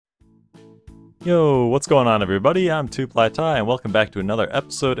Yo, what's going on everybody? I'm 2Platai and welcome back to another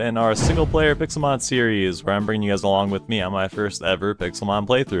episode in our single-player Pixelmon series where I'm bringing you guys along with me on my first ever Pixelmon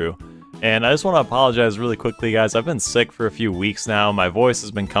playthrough. And I just want to apologize really quickly, guys. I've been sick for a few weeks now. My voice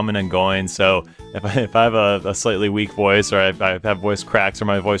has been coming and going, so if I have a slightly weak voice or I have voice cracks or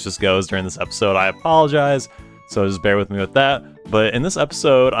my voice just goes during this episode, I apologize. So just bear with me with that. But in this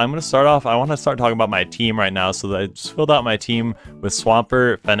episode, I'm going to start off, I want to start talking about my team right now. So I just filled out my team with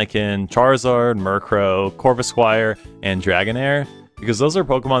Swampert, Fennekin, Charizard, Murkrow, Corvisquire, and Dragonair. Because those are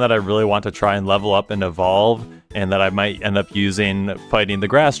Pokemon that I really want to try and level up and evolve, and that I might end up using fighting the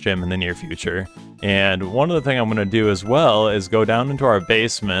Grass Gym in the near future. And one of the things I'm going to do as well is go down into our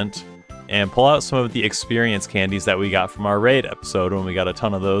basement and pull out some of the experience candies that we got from our raid episode when we got a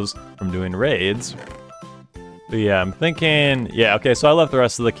ton of those from doing raids. But yeah, I'm thinking, yeah, okay, so I left the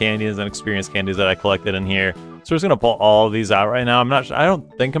rest of the candies and experience candies that I collected in here. So we're just gonna pull all of these out right now. I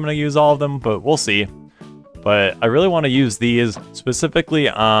don't think I'm gonna use all of them, but we'll see. But I really want to use these specifically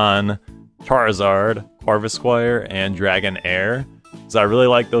on Charizard, Corvisquire, and Dragonair, because I really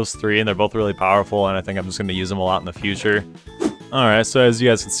like those three and they're both really powerful, and I think I'm just gonna use them a lot in the future. Alright, so as you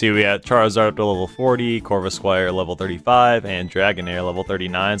guys can see, we had Charizard up to level 40, Corvisquire level 35, and Dragonair level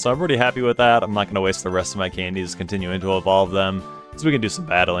 39, so I'm pretty happy with that. I'm not going to waste the rest of my candies continuing to evolve them, so we can do some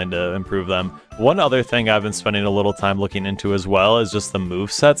battling to improve them. One other thing I've been spending a little time looking into as well is just the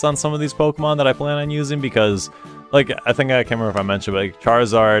movesets on some of these Pokemon that I plan on using, because, like, I think I can't remember if I mentioned, but like,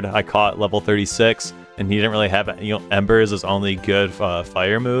 Charizard I caught level 36, and he didn't really have, Ember is his only good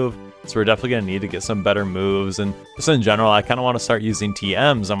fire move. So we're definitely going to need to get some better moves, and just in general, I kind of want to start using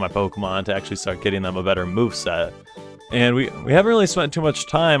TMs on my Pokemon to actually start getting them a better moveset. And we haven't really spent too much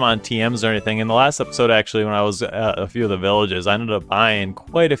time on TMs or anything. In the last episode, actually, when I was at a few of the villages, I ended up buying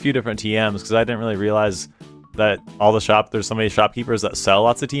quite a few different TMs because I didn't really realize that there's so many shopkeepers that sell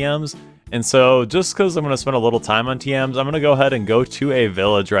lots of TMs. And so just because I'm going to spend a little time on TMs, I'm going to go ahead and go to a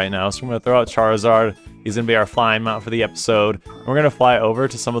village right now. So I'm going to throw out Charizard. He's going to be our flying mount for the episode. And we're going to fly over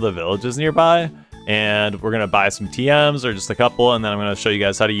to some of the villages nearby, and we're going to buy some TMs, or just a couple, and then I'm going to show you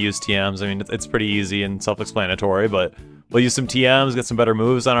guys how to use TMs. I mean, it's pretty easy and self-explanatory, but we'll use some TMs, get some better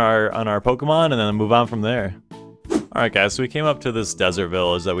moves on our Pokemon, and then move on from there. Alright guys, so we came up to this desert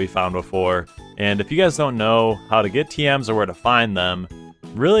village that we found before, and if you guys don't know how to get TMs or where to find them,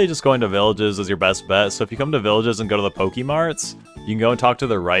 really just going to villages is your best bet. So if you come to villages and go to the Pokemarts, you can go and talk to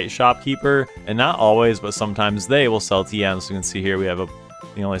the right shopkeeper, and not always, but sometimes they will sell TMs. So you can see here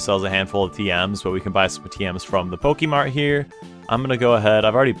he only sells a handful of TMs, but we can buy some TMs from the Pokemart here. I'm gonna go ahead,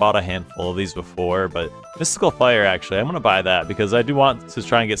 I've already bought a handful of these before, but Mystical Fire actually, I'm gonna buy that because I do want to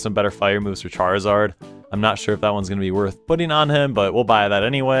try and get some better fire moves for Charizard. I'm not sure if that one's gonna be worth putting on him, but we'll buy that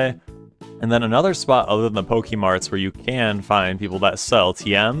anyway. And then another spot other than the Pokemarts where you can find people that sell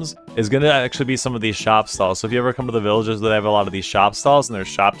TMs is going to actually be some of these shop stalls. So if you ever come to the villages that have a lot of these shop stalls and there's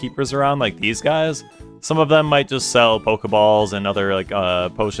shopkeepers around like these guys, some of them might just sell Pokeballs and other like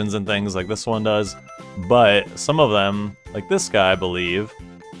potions and things like this one does. But some of them, like this guy I believe,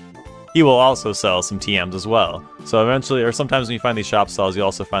 he will also sell some TMs as well. So eventually, or sometimes when you find these shop stalls, you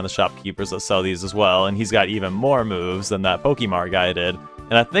also find the shopkeepers that sell these as well. And he's got even more moves than that Pokemart guy did.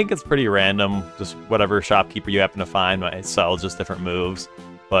 And I think it's pretty random, just whatever shopkeeper you happen to find might sell just different moves.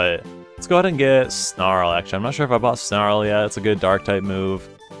 But let's go ahead and get Snarl, actually. I'm not sure if I bought Snarl yet. It's a good Dark-type move.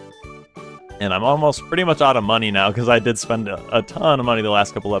 And I'm almost pretty much out of money now, because I did spend a ton of money the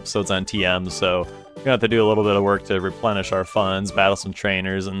last couple episodes on TMs, so we're going to have to do a little bit of work to replenish our funds, battle some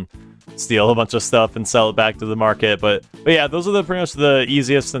trainers, and steal a bunch of stuff and sell it back to the market. But yeah, those are pretty much the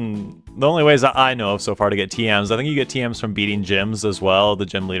easiest and the only ways that I know of so far to get TMs. I think you get TMs from beating gyms as well. The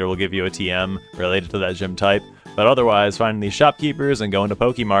gym leader will give you a TM related to that gym type. But otherwise, finding these shopkeepers and going to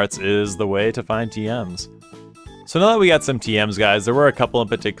Pokemarts is the way to find TMs. So now that we got some TMs, guys, there were a couple in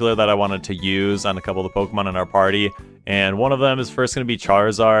particular that I wanted to use on a couple of the Pokemon in our party. And one of them is first going to be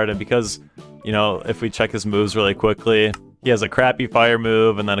Charizard. And because, you know, if we check his moves really quickly, he has a crappy fire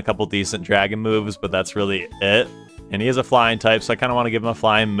move and then a couple decent dragon moves, but that's really it. And he is a flying type, so I kind of want to give him a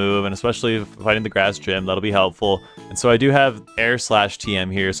flying move, and especially fighting the Grass Gym, that'll be helpful. And so I do have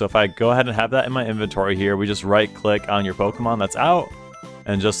Air/TM here, so if I go ahead and have that in my inventory here, we just right-click on your Pokemon that's out,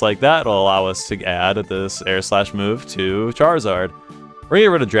 and just like that, it'll allow us to add this Air/ move to Charizard. We're going to get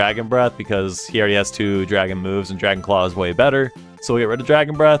rid of Dragon Breath because he already has 2 Dragon moves, and Dragon Claw is way better, so we'll get rid of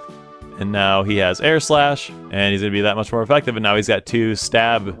Dragon Breath. And now he has Air Slash, and he's going to be that much more effective, and now he's got 2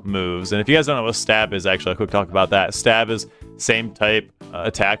 stab moves. And if you guys don't know what stab is, actually, a quick talk about that. Stab is same type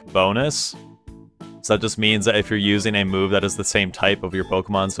attack bonus. So that just means that if you're using a move that is the same type of your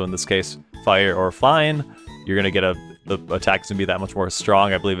Pokemon, so in this case, fire or flying, you're going to get the attack is going to be that much more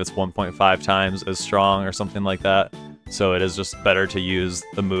strong. I believe it's 1.5 times as strong or something like that. So it is just better to use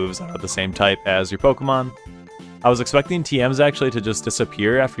the moves that are the same type as your Pokemon. I was expecting TMs actually to just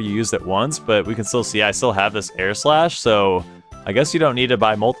disappear after you used it once, but we can still see I still have this Air Slash, so I guess you don't need to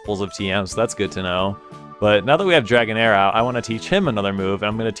buy multiples of TMs, so that's good to know. But now that we have Dragonair out, I want to teach him another move, and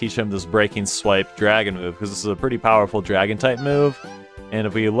I'm going to teach him this Breaking Swipe Dragon move, because this is a pretty powerful Dragon-type move. And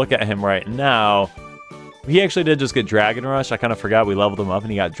if we look at him right now, he actually did just get Dragon Rush. I kind of forgot we leveled him up,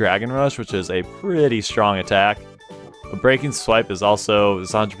 and he got Dragon Rush, which is a pretty strong attack. But Breaking Swipe is also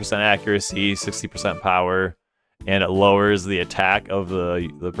 100% accuracy, 60% power, and it lowers the attack of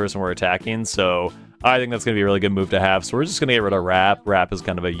the person we're attacking, so I think that's going to be a really good move to have. So we're just going to get rid of Wrap. Wrap is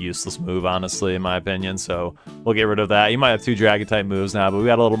kind of a useless move, honestly, in my opinion, so we'll get rid of that. You might have 2 Dragon-type moves now, but we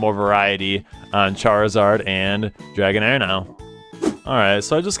got a little more variety on Charizard and Dragonair now. Alright,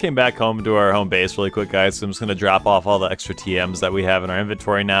 so I just came back home to our home base really quick, guys, so I'm just going to drop off all the extra TMs that we have in our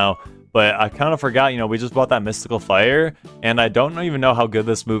inventory now. But I kind of forgot, you know, we just bought that Mystical Fire, and I don't even know how good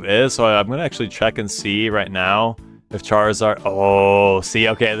this move is, so I'm going to actually check and see right now if Charizard... Oh, see,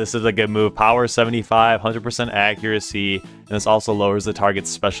 okay, this is a good move. Power 75, 100% accuracy, and this also lowers the target's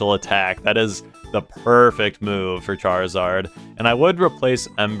special attack. That is the perfect move for Charizard. And I would replace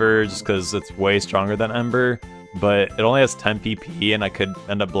Ember just because it's way stronger than Ember, but it only has 10 PP, and I could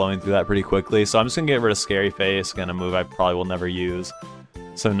end up blowing through that pretty quickly. So I'm just going to get rid of Scary Face, again, a move I probably will never use.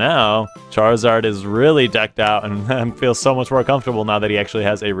 So now, Charizard is really decked out and feels so much more comfortable now that he actually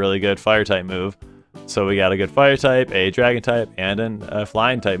has a really good Fire-type move. So we got a good Fire-type, a Dragon-type, and a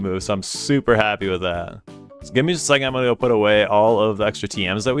Flying-type move, so I'm super happy with that. So give me just a second, I'm going to go put away all of the extra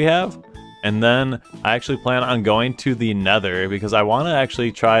TMs that we have. And then I actually plan on going to the Nether because I want to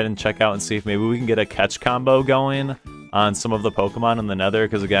actually try and check out and see if maybe we can get a catch combo going on some of the Pokemon in the Nether.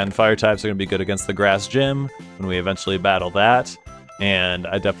 Because again, Fire-types are going to be good against the Grass Gym when we eventually battle that. And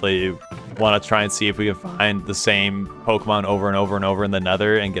I definitely want to try and see if we can find the same Pokemon over and over and over in the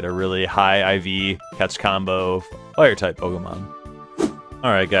Nether and get a really high IV catch combo Fire-type Pokemon.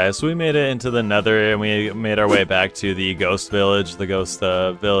 Alright guys, so we made it into the Nether and we made our way back to the Ghost Village, the Ghost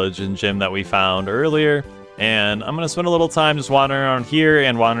Village and Gym that we found earlier. And I'm going to spend a little time just wandering around here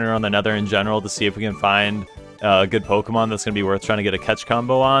and wandering around the Nether in general to see if we can find a good Pokemon that's going to be worth trying to get a catch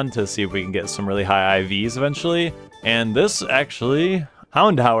combo on to see if we can get some really high IVs eventually. And this actually,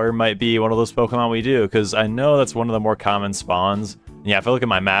 Houndour might be one of those Pokemon we do, because I know that's one of the more common spawns. Yeah, if I look at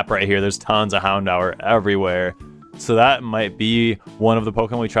my map right here, there's tons of Houndour everywhere. So that might be one of the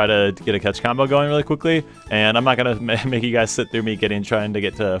Pokemon we try to get a catch combo going really quickly. And I'm not going to make you guys sit through me trying to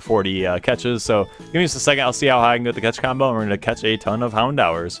get to 40 catches. So give me just a second, I'll see how high I can get the catch combo, and we're going to catch a ton of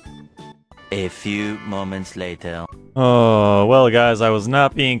Houndours. A few moments later. Oh, well guys, I was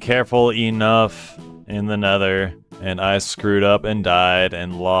not being careful enough in the Nether, and I screwed up and died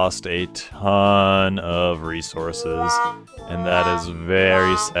and lost a ton of resources, and that is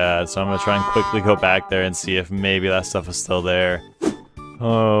very sad. So I'm gonna try and quickly go back there and see if maybe that stuff is still there.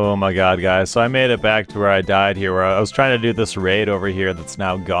 Oh my god, guys, so I made it back to where I died here, where I was trying to do this raid over here that's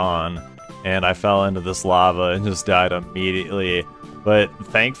now gone, and I fell into this lava and just died immediately. But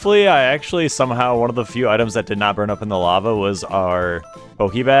thankfully, I actually somehow, one of the few items that did not burn up in the lava was our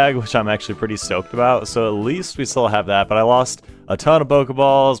Pokebag, which I'm actually pretty stoked about. So at least we still have that, but I lost a ton of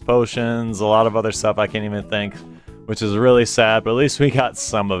Pokeballs, potions, a lot of other stuff I can't even think, which is really sad, but at least we got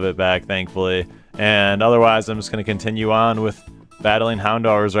some of it back, thankfully. And otherwise, I'm just going to continue on with battling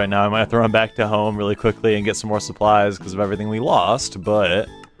Houndours right now. I might have to run back to home really quickly and get some more supplies because of everything we lost, but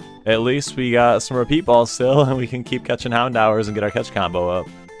at least we got some repeat balls still, and we can keep catching Houndours and get our catch combo up.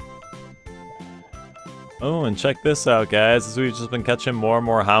 Oh, and check this out, guys. As we've just been catching more and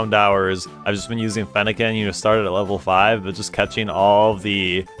more Houndours. I've just been using Fennekin, you know, started at level 5, but just catching all of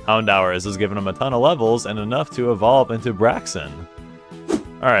the Houndours has given them a ton of levels and enough to evolve into Braxen.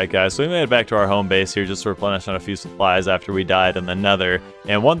 Alright guys, so we made it back to our home base here just to replenish on a few supplies after we died in the Nether.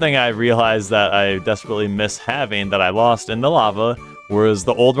 And one thing I realized that I desperately miss having that I lost in the lava was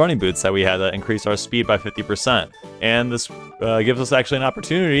the old running boots that we had that increased our speed by 50%. And this gives us actually an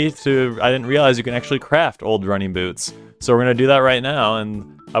opportunity to, I didn't realize you can actually craft old running boots. So we're going to do that right now,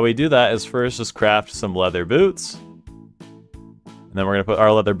 and how we do that is first just craft some leather boots. And then we're going to put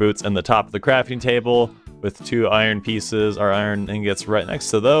our leather boots in the top of the crafting table with 2 iron pieces, our iron ingots right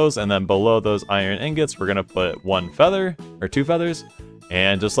next to those, and then below those iron ingots we're going to put 1 feather, or 2 feathers.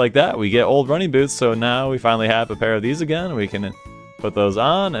 And just like that, we get old running boots, so now we finally have a pair of these again. We can put those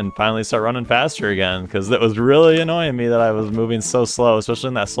on and finally start running faster again, because that was really annoying me that I was moving so slow, especially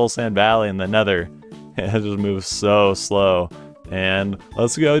in that Soul Sand Valley in the Nether. It just moves so slow. And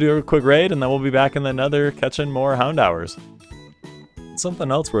let's go do a quick raid, and then we'll be back in the Nether catching more Houndours. Something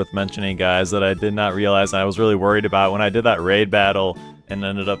else worth mentioning, guys, that I did not realize and I was really worried about when I did that raid battle and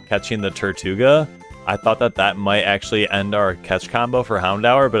ended up catching the Tortuga. I thought that that might actually end our catch combo for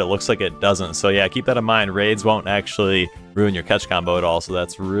Houndour, but it looks like it doesn't. So yeah, keep that in mind. Raids won't actually ruin your catch combo at all, so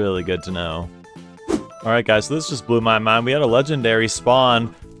that's really good to know. Alright guys, so this just blew my mind. We had a legendary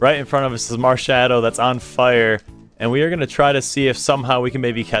spawn right in front of us, this Marshadow that's on fire, and we are going to try to see if somehow we can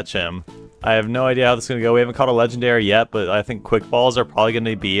maybe catch him. I have no idea how this is going to go. We haven't caught a legendary yet, but I think quick balls are probably going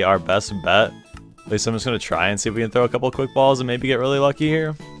to be our best bet. At least I'm just going to try and see if we can throw a couple of quick balls and maybe get really lucky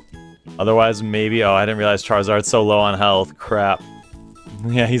here. Otherwise, maybe... Oh, I didn't realize Charizard's so low on health. Crap.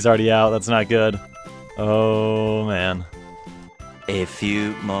 Yeah, he's already out. That's not good. Oh, man. A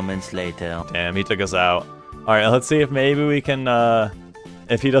few moments later. Damn, he took us out. Alright, let's see if maybe we can...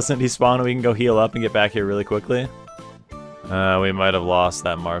 if he doesn't despawn, we can go heal up and get back here really quickly. We might have lost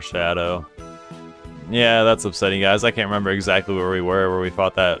that Marshadow. Yeah, that's upsetting, guys. I can't remember exactly where we were, where we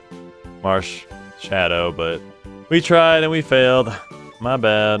fought that Marshadow, but we tried and we failed. My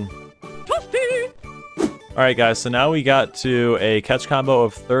bad. Alright guys, so now we got to a catch combo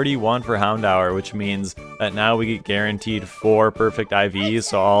of 31 for Houndour, which means that now we get guaranteed 4 perfect IVs,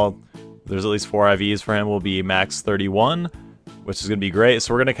 so there's at least 4 IVs for him will be max 31, which is going to be great.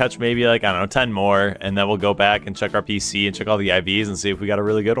 So we're going to catch maybe like, I don't know, 10 more, and then we'll go back and check our PC and check all the IVs and see if we got a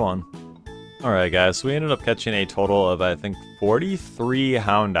really good one. Alright guys, so we ended up catching a total of, I think, 43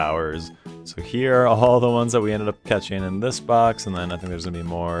 Houndours. So here are all the ones that we ended up catching in this box, and then I think there's going to be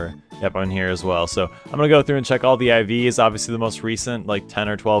more, yep, on here as well. So I'm going to go through and check all the IVs. Obviously the most recent, like 10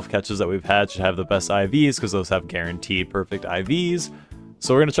 or 12 catches that we've had should have the best IVs, because those have guaranteed perfect IVs.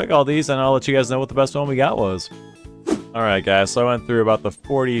 So we're going to check all these, and I'll let you guys know what the best one we got was. Alright guys, so I went through about the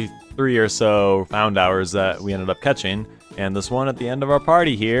 43 or so Houndours that we ended up catching. And this one at the end of our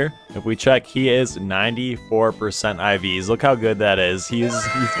party here, if we check, he is 94% IVs. Look how good that is. He's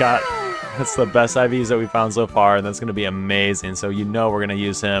got... That's the best IVs that we found so far, and that's going to be amazing. So you know we're going to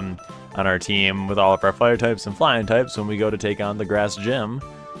use him on our team with all of our fire types and flying types when we go to take on the grass gym.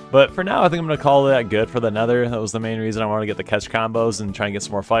 But for now, I think I'm going to call that good for the Nether. That was the main reason I wanted to get the catch combos and try and get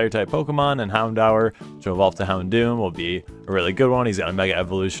some more fire type Pokemon. And Houndour, which will evolve to Houndoom, will be a really good one. He's got a Mega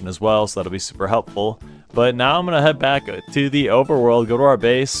Evolution as well, so that'll be super helpful. But now I'm going to head back to the overworld, go to our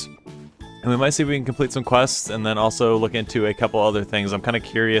base. And we might see if we can complete some quests and then also look into a couple other things. I'm kind of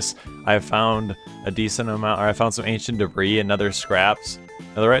curious. I found a decent amount, or I found some ancient debris and netherite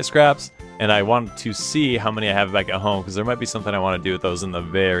scraps, and I wanted to see how many I have back at home because there might be something I want to do with those in the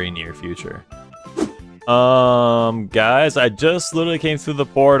very near future. Guys, I just literally came through the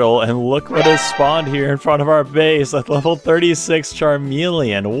portal and look what has spawned here in front of our base. A level 36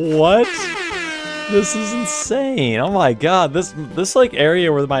 Charmeleon. What? This is insane. Oh my god, this like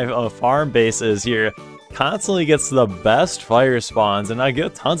area where my farm base is here constantly gets the best fire spawns, and I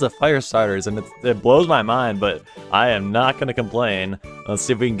get tons of fire starters, and it blows my mind, but I am not going to complain. Let's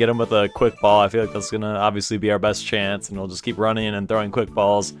see if we can get him with a quick ball. I feel like that's going to obviously be our best chance, and we'll just keep running and throwing quick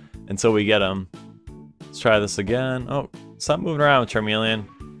balls until we get him. Let's try this again. Oh, stop moving around, Charmeleon.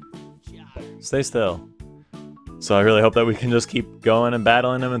 Stay still. So I really hope that we can just keep going and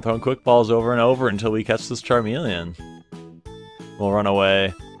battling him and throwing quick balls over and over until we catch this Charmeleon. We'll run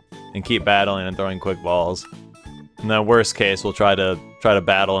away and keep battling and throwing quick balls. And then worst case, we'll try to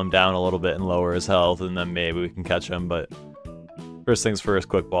battle him down a little bit and lower his health, and then maybe we can catch him. But first things first,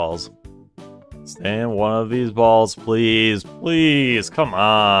 quick balls. Stay in one of these balls, please. Please, come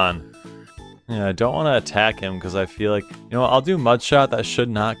on. Yeah, I don't want to attack him because I feel like, you know what, I'll do Mud Shot. That should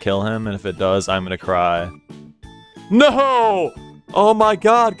not kill him, and if it does, I'm going to cry. No! Oh my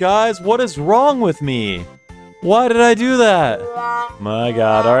god, guys, what is wrong with me? Why did I do that? My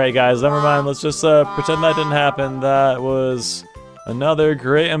god. Alright, guys, never mind. Let's just pretend that didn't happen. That was another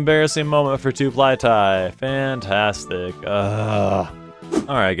great embarrassing moment for 2ply. Fantastic.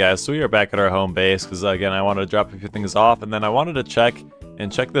 Alright, guys, so we are back at our home base because, again, I wanted to drop a few things off, and then I wanted to check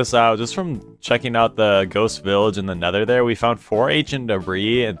this out. Just from checking out the Ghost Village in the Nether there, we found 4 ancient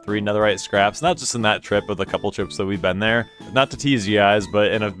debris and 3 netherite scraps. Not just in that trip, but a couple trips that we've been there. Not to tease you guys,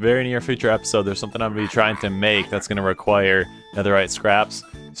 but in a very near future episode, there's something I'm going to be trying to make that's going to require netherite scraps.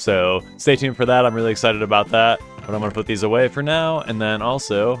 So stay tuned for that. I'm really excited about that. But I'm going to put these away for now, and then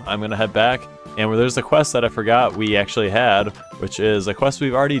also I'm going to head back. And where there's a quest that I forgot we actually had, which is a quest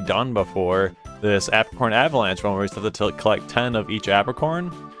we've already done before. This Apricorn Avalanche one where we just have to collect 10 of each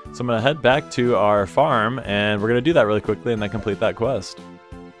Apricorn. So I'm going to head back to our farm, and we're going to do that really quickly and then complete that quest.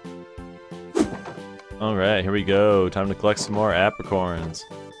 Alright, here we go. Time to collect some more Apricorns.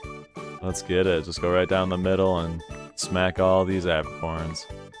 Let's get it. Just go right down the middle and Smack all these Apricorns.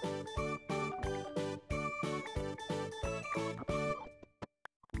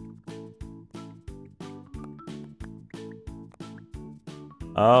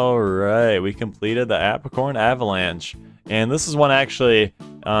 Alright, we completed the Apricorn Avalanche. And this is one actually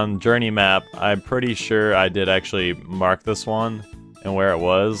on Journey Map. I'm pretty sure I did actually mark this one and where it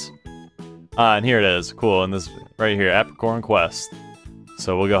was. And here it is. Cool. And this right here, Apricorn Quest.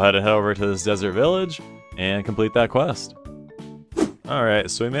 So we'll go ahead and head over to this desert village and complete that quest.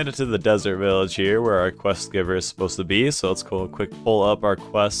 Alright, so we made it to the desert village here where our quest giver is supposed to be. So let's go quick pull up our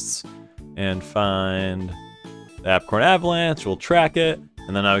quests and find the Apricorn Avalanche. We'll track it.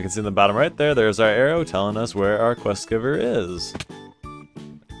 And then now we can see in the bottom right there, there's our arrow telling us where our quest giver is.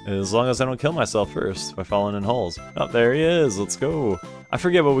 As long as I don't kill myself first by falling in holes. Oh, there he is. Let's go. I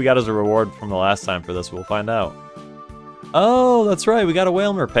forget what we got as a reward from the last time for this. We'll find out. Oh, that's right. We got a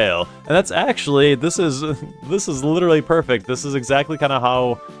Wailmer Pail. And that's actually, this is literally perfect. This is exactly kind of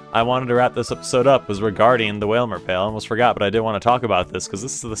how I wanted to wrap this episode up, was regarding the Wailmer Pail. I almost forgot, but I did want to talk about this because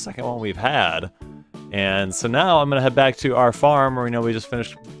this is the second one we've had. And so now I'm going to head back to our farm where we just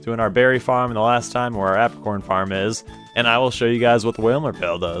finished doing our berry farm in the last time, where our Apricorn farm is. And I will show you guys what the Wailmer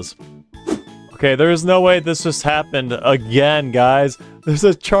Pail does. Okay, there's no way this just happened again, guys. There's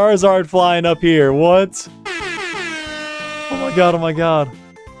a Charizard flying up here. What? Oh my god, oh my god.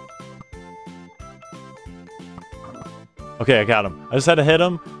 Okay, I got him. I just had to hit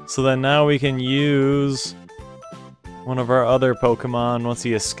him. So then now we can use one of our other Pokemon once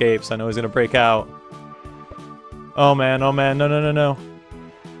he escapes. I know he's going to break out. Oh man, no, no, no, no.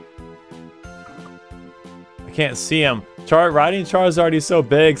 I can't see him. Riding Charizard, he's so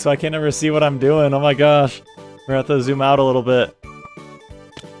big, so I can't ever see what I'm doing. Oh my gosh. We're gonna have to zoom out a little bit.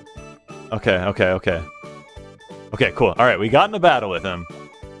 Okay, okay, okay. Okay, cool. Alright, we got in a battle with him.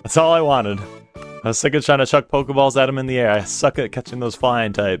 That's all I wanted. I was sick of trying to chuck Pokeballs at him in the air. I suck at catching those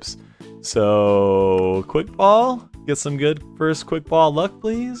flying types. So, Quick Ball? Get some good first Quick Ball luck,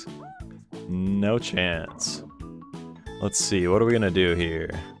 please? No chance. Let's see, what are we gonna do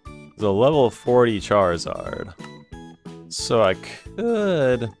here? There's a level 40 Charizard. So I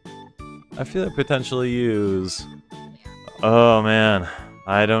could... I feel like potentially use... Oh man,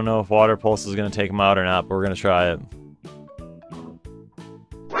 I don't know if Water Pulse is gonna take him out or not, but we're gonna try it.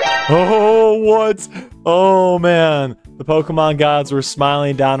 Oh, what? Oh man, the Pokemon gods were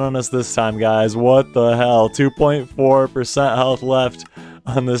smiling down on us this time, guys. What the hell? 2.4% health left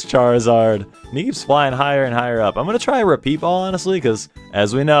on this Charizard. And he keeps flying higher and higher up. I'm gonna try a Repeat Ball, honestly, because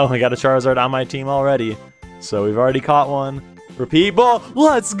as we know, I got a Charizard on my team already. So we've already caught one. Repeat Ball,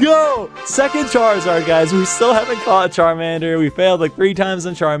 let's go! Second Charizard, guys. We still haven't caught a Charmander. We failed like 3 times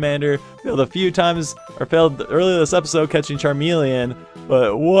on Charmander. Failed a few times, or failed earlier this episode catching Charmeleon.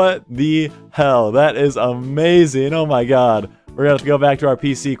 But what the hell? That is amazing. Oh my god. We're gonna have to go back to our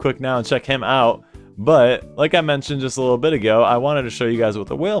PC quick now and check him out. But, like I mentioned just a little bit ago, I wanted to show you guys what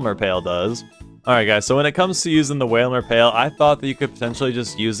the Wailmer Pail does. Alright guys, so when it comes to using the Wailmer Pail, I thought that you could potentially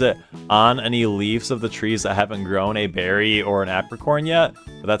just use it on any leaves of the trees that haven't grown a berry or an Apricorn yet.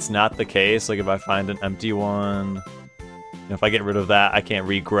 But that's not the case. Like if I find an empty one, if I get rid of that, I can't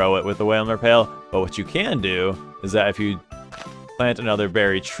regrow it with the Wailmer Pail. But what you can do is that if you plant another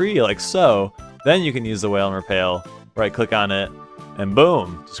berry tree like so, then you can use the Wailmer Pail, right click on it, and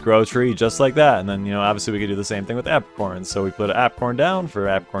boom, just grow a tree just like that. And then, obviously we could do the same thing with Apricorns. So we put an Apricorn down for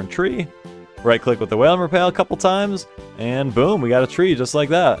Apricorn tree, right click with the Wailmer Pail a couple times, and boom, we got a tree just like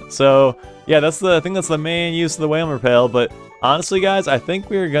that. So yeah, I think that's the main use of the Wailmer Pail. But honestly guys, I think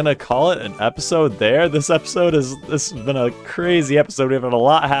we're gonna call it an episode there. This has been a crazy episode. We've had a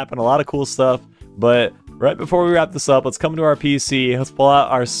lot happen, a lot of cool stuff. But right before we wrap this up, let's come to our PC. Let's pull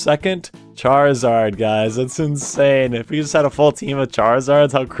out our second Charizard, guys. That's insane. If we just had a full team of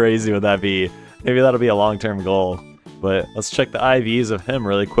Charizards, how crazy would that be? Maybe that'll be a long-term goal. But let's check the IVs of him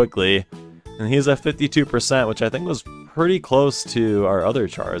really quickly. And he's at 52%, which I think was pretty close to our other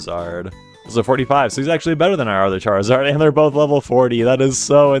Charizard. It was a 45, so he's actually better than our other Charizard, and they're both level 40. That is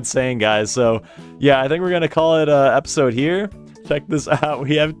so insane, guys. So yeah, I think we're going to call it an episode here. Check this out.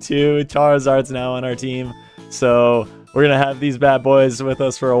 We have 2 Charizards now on our team. So we're going to have these bad boys with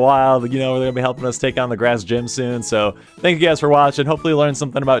us for a while. They're going to be helping us take on the grass gym soon. So thank you guys for watching. Hopefully you learned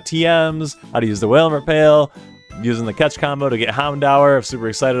something about TMs, how to use the Wailmer Pail, using the catch combo to get Houndour. I'm super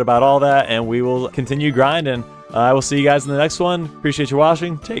excited about all that, and we will continue grinding. I will see you guys in the next one. Appreciate you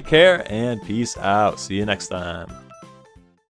watching. Take care, and peace out. See you next time.